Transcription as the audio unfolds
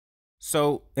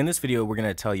So in this video, we're going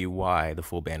to tell you why the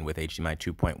full bandwidth HDMI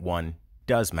 2.1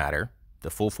 does matter, the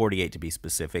full 48 to be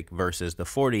specific, versus the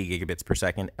 40 gigabits per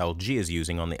second LG is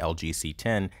using on the LG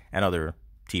C10 and other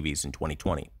TVs in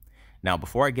 2020. Now,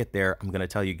 before I get there, I'm going to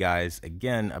tell you guys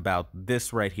again about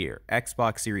this right here,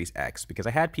 Xbox Series X, because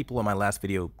I had people in my last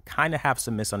video kind of have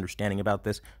some misunderstanding about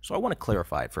this, so I want to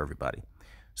clarify it for everybody.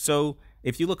 So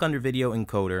if you look under video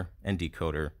encoder and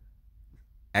decoder,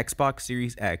 Xbox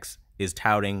Series X is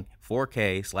touting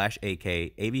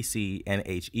 4K/8K, AVC, and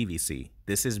HEVC.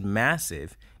 This is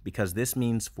massive because this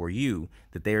means for you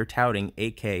that they are touting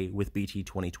 8K with BT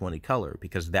 2020 color,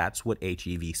 because that's what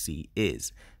HEVC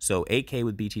is. So 8K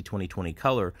with BT 2020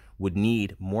 color would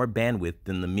need more bandwidth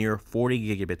than the mere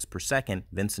 40 gigabits per second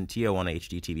Vincent Teo on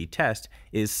HDTV test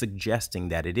is suggesting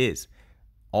that it is.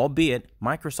 Albeit,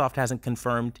 Microsoft hasn't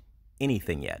confirmed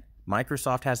anything yet.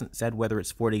 Microsoft hasn't said whether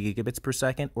it's 40 gigabits per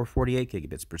second or 48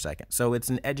 gigabits per second. So it's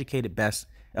an educated guess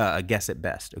at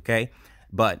best, okay?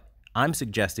 But I'm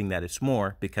suggesting that it's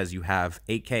more because you have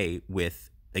 8K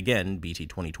with, again, BT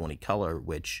 2020 color,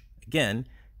 which, again,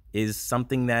 is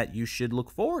something that you should look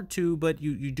forward to, but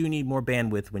you do need more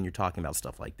bandwidth when you're talking about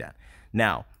stuff like that.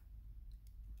 Now,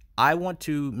 I want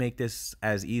to make this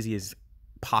as easy as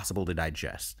possible to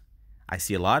digest. I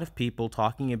see a lot of people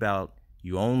talking about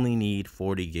you only need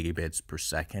 40 gigabits per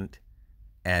second,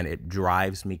 and it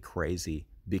drives me crazy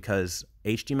because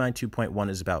HDMI 2.1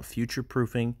 is about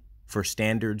future-proofing for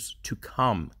standards to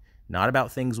come, not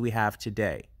about things we have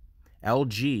today.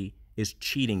 LG is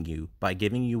cheating you by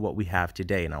giving you what we have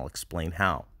today, and I'll explain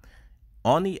how.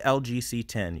 On the LG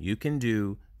C10, you can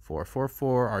do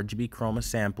 444 RGB chroma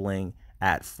sampling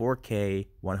at 4K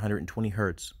 120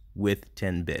 Hertz with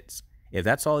 10 bits. If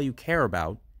that's all you care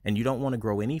about, and you don't want to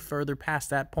grow any further past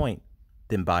that point,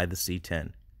 then buy the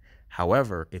C10.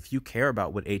 However, if you care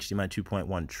about what HDMI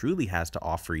 2.1 truly has to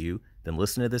offer you, then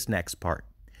listen to this next part.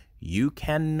 You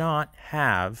cannot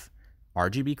have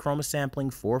RGB chroma sampling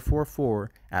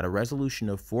 444 at a resolution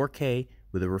of 4K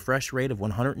with a refresh rate of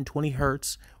 120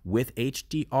 Hertz with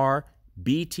HDR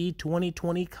BT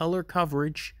 2020 color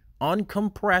coverage,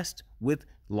 uncompressed with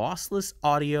lossless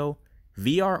audio,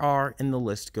 VRR, and the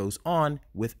list goes on,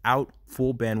 without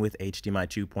full bandwidth HDMI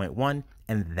 2.1,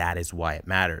 and that is why it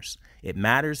matters. It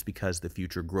matters because the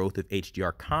future growth of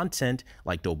HDR content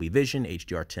like Dolby Vision,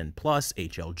 HDR10+,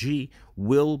 HLG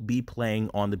will be playing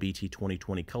on the BT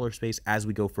 2020 color space as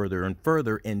we go further and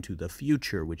further into the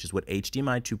future, which is what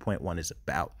HDMI 2.1 is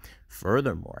about.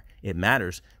 Furthermore, it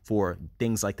matters for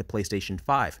things like the PlayStation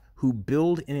 5, who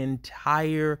build an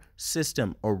entire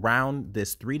system around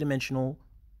this three-dimensional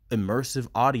immersive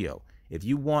audio. If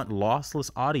you want lossless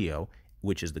audio,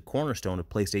 which is the cornerstone of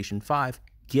PlayStation 5,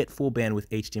 get full bandwidth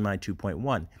HDMI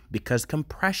 2.1, because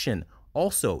compression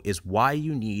also is why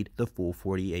you need the full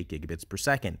 48 gigabits per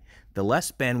second. The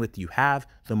less bandwidth you have,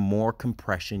 the more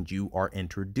compression you are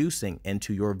introducing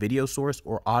into your video source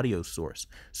or audio source.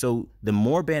 So the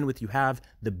more bandwidth you have,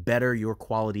 the better your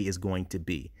quality is going to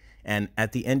be. And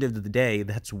at the end of the day,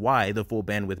 that's why the full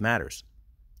bandwidth matters.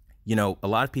 You know, a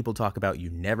lot of people talk about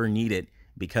you never need it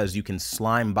because you can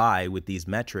slime by with these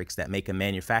metrics that make a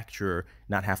manufacturer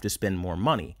not have to spend more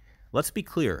money. Let's be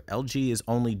clear, LG is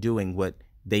only doing what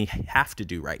they have to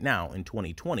do right now in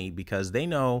 2020 because they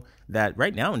know that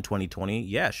right now in 2020,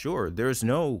 yeah, sure, there's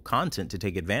no content to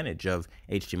take advantage of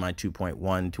HDMI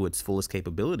 2.1 to its fullest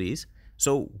capabilities.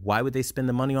 So why would they spend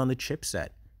the money on the chipset?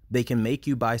 They can make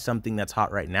you buy something that's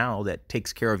hot right now that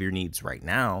takes care of your needs right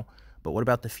now, but what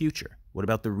about the future? What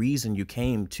about the reason you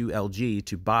came to LG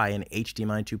to buy an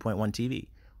HDMI 2.1 TV?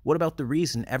 What about the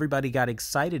reason everybody got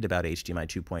excited about HDMI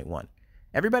 2.1?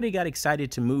 Everybody got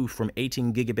excited to move from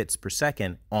 18 gigabits per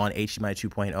second on HDMI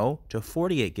 2.0 to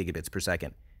 48 gigabits per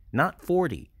second, not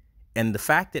 40. And the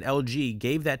fact that LG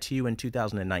gave that to you in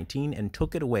 2019 and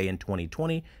took it away in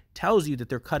 2020 tells you that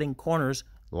they're cutting corners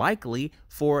likely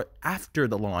for after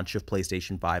the launch of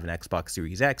PlayStation 5 and Xbox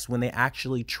Series X, when they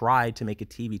actually tried to make a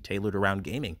TV tailored around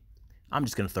gaming. I'm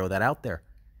just going to throw that out there.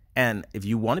 And if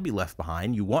you want to be left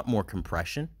behind, you want more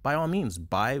compression, by all means,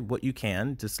 buy what you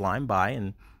can to slime by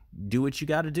and do what you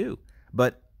got to do.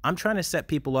 But I'm trying to set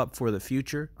people up for the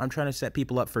future. I'm trying to set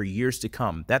people up for years to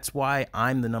come. That's why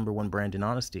I'm the #1 brand in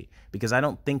honesty, because I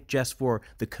don't think just for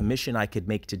the commission I could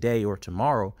make today or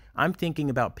tomorrow. I'm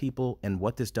thinking about people and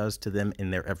what this does to them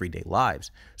in their everyday lives.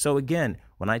 So again,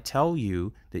 when I tell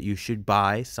you that you should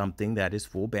buy something that is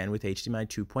full bandwidth HDMI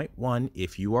 2.1,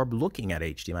 if you are looking at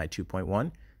HDMI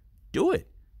 2.1, do it.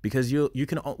 Because you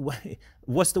can,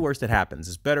 what's the worst that happens?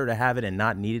 It's better to have it and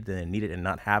not need it than need it and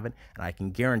not have it. And I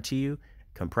can guarantee you,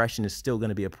 compression is still going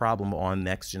to be a problem on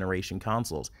next generation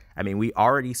consoles. I mean, we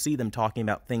already see them talking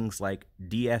about things like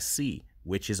DSC,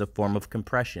 which is a form of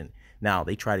compression. Now,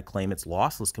 they try to claim it's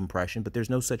lossless compression, but there's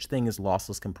no such thing as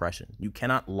lossless compression. You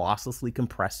cannot losslessly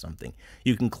compress something.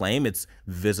 You can claim it's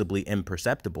visibly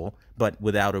imperceptible, but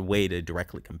without a way to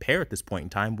directly compare at this point in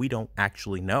time, we don't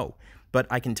actually know. But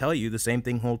I can tell you the same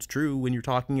thing holds true when you're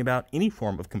talking about any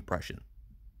form of compression.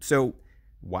 So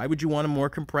why would you want a more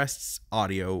compressed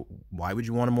audio? Why would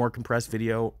you want a more compressed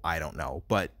video? I don't know,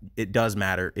 but it does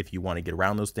matter if you want to get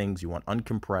around those things. You want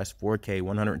uncompressed 4K,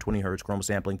 120 hertz, chroma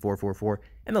sampling, 444,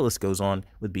 and the list goes on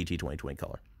with BT 2020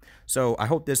 color. So I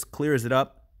hope this clears it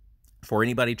up for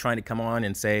anybody trying to come on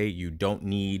and say you don't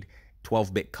need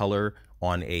 12-bit color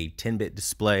on a 10-bit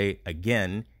display.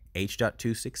 Again,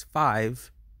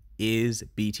 H.265 is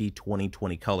BT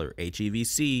 2020 color.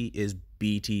 HEVC is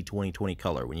BT 2020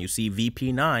 color. When you see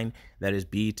VP9, that is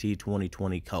BT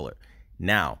 2020 color.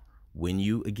 Now, when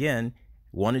you, again,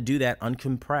 want to do that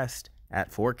uncompressed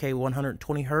at 4K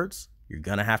 120 hertz, you're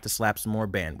going to have to slap some more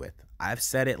bandwidth. I've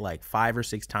said it like 5 or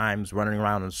 6 times, running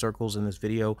around in circles in this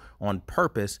video on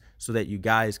purpose so that you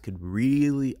guys could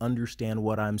really understand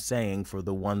what I'm saying for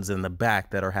the ones in the back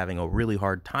that are having a really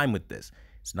hard time with this.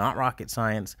 It's not rocket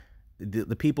science.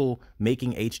 The people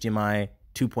making HDMI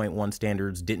 2.1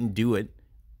 standards didn't do it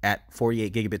at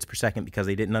 48 gigabits per second because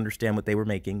they didn't understand what they were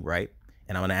making, right?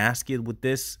 And I'm going to ask you with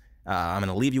this, I'm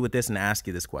going to leave you with this and ask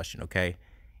you this question, okay?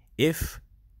 If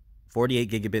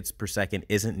 48 gigabits per second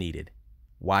isn't needed,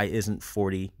 why isn't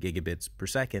 40 gigabits per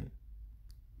second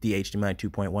the HDMI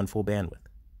 2.1 full bandwidth?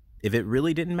 If it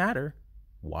really didn't matter,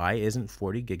 why isn't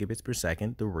 40 gigabits per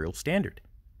second the real standard?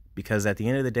 Because at the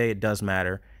end of the day, it does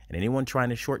matter, and anyone trying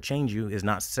to shortchange you is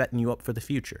not setting you up for the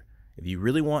future. If you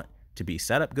really want to be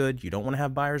set up good, you don't want to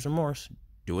have buyer's remorse,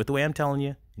 do it the way I'm telling you,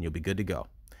 and you'll be good to go.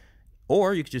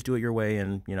 Or you could just do it your way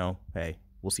and, you know, hey,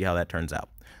 we'll see how that turns out.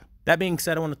 That being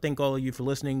said, I want to thank all of you for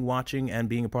listening, watching, and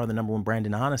being a part of the #1 brand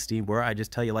in honesty, where I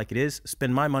just tell you like it is,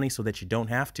 spend my money so that you don't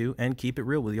have to, and keep it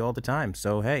real with you all the time.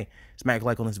 So, hey, smack a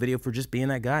like on this video for just being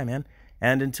that guy, man.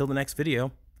 And until the next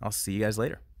video, I'll see you guys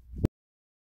later.